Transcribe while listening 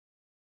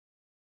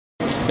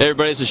Hey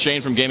everybody, this is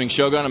Shane from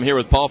GamingShogun. I'm here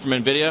with Paul from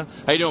Nvidia.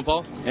 How you doing,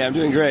 Paul? Yeah, I'm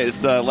doing great.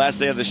 It's the last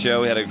day of the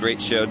show. We had a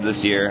great show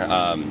this year.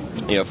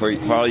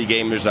 For all you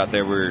gamers out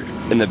there, we're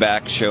in the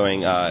back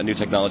showing a new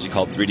technology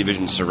called 3D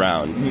Vision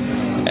Surround,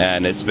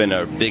 and it's been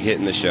a big hit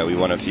in the show. We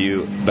won a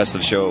few Best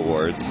of Show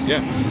awards.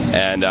 Yeah,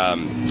 and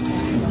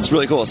it's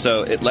really cool.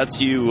 So it lets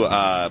you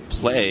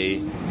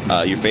play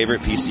your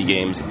favorite PC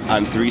games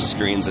on 3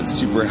 screens at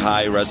super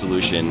high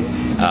resolution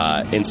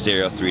in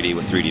stereo 3D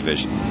with 3D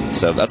vision.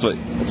 So that's what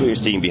you're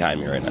seeing behind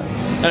me right now.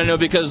 And I know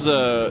because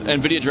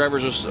Nvidia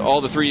drivers,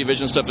 all the 3D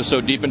vision stuff is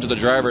so deep into the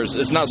drivers,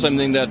 it's not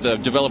something that the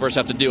developers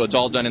have to do. It's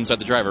all done inside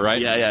the driver,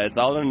 right? Yeah, it's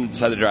all done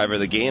inside the driver.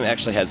 The game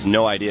actually has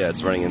no idea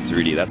it's running in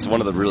 3D. That's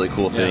one of the really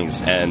cool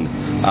things.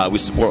 And we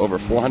support over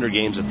 400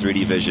 games with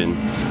 3D vision.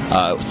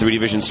 3D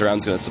Vision Surround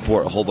is going to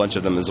support a whole bunch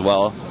of them as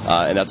well,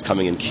 and that's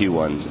coming in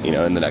Q1,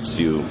 in the next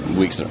few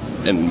weeks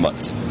and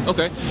months.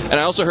 Okay. And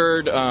I also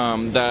heard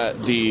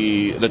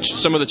that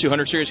some of the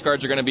 200 series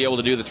cards are going to be able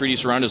to do the 3D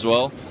surround as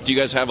well. Do you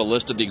guys have a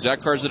list of the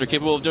exact cards that are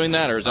capable of doing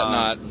that, or is that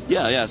not?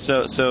 Yeah.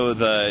 So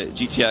the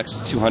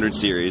GTX 200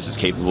 series is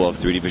capable of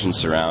 3D Vision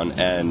Surround,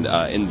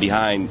 and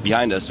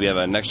behind us we have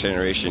a next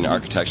generation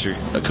architecture,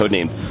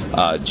 codenamed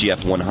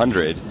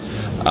GF100,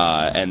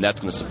 and that's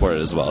going to support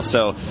it as well.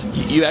 So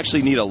you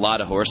actually need a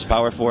lot of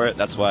horsepower for it.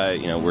 That's why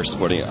we're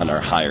supporting it on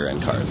our higher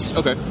end cards.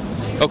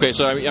 Okay,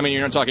 so I mean,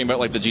 you're not talking about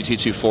like the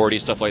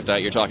GT240 stuff like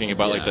that. You're talking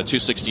about like the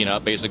 260 and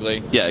up,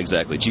 basically. Yeah,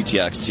 exactly.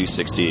 GTX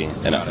 260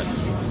 and up.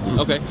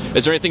 Okay.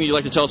 Is there anything you'd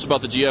like to tell us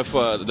about the the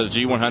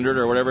G100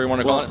 or whatever you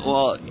want to call it?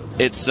 Well,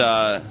 it's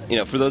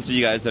for those of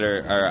you guys that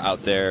are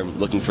out there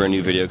looking for a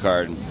new video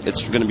card,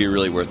 it's going to be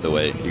really worth the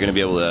wait. You're going to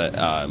be able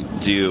to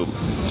do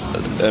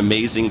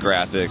amazing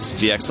graphics,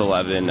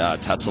 GX11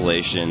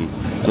 tessellation,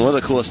 and one of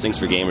the coolest things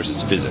for gamers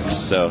is physics.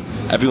 So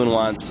everyone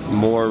wants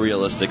more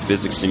realistic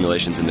physics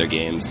simulations in their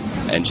games,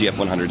 and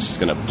GF100 is just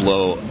going to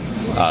blow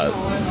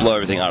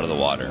everything out of the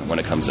water when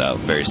it comes out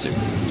very soon.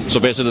 So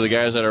basically, the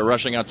guys that are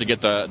rushing out to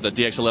get the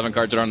DX11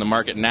 cards that are on the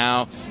market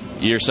now,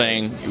 you're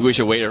saying we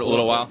should wait a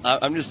little while?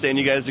 I'm just saying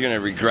you guys are going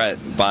to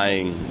regret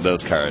buying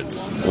those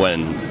cards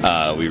when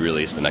we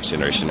release the next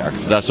generation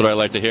architecture. That's what I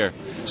like to hear.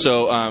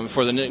 So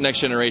for the next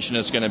generation,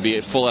 it's going to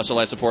be full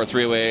SLI support,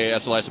 3-way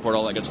SLI support,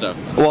 all that good stuff.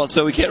 Well,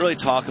 so we can't really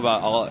talk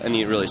about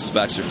any really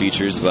specs or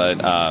features,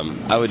 but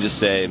I would just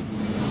say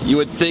you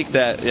would think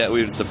that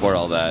we would support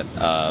all that.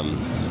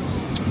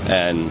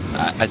 And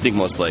I think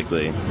most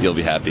likely you'll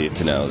be happy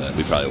to know that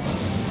we probably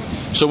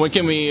will. So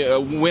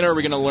when are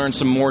we going to learn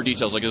some more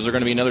details? Like, is there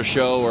going to be another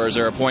show, or is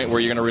there a point where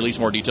you're going to release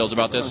more details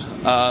about this?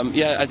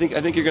 I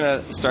think you're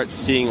going to start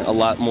seeing a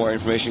lot more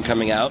information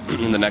coming out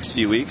in the next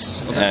few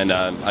weeks. Okay. And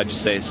I'd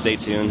just say stay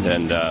tuned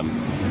and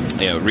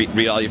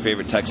read all your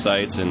favorite tech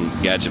sites and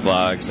gadget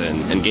blogs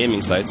and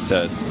gaming sites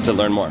to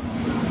learn more.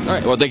 All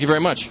right. Well, thank you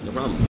very much. No problem.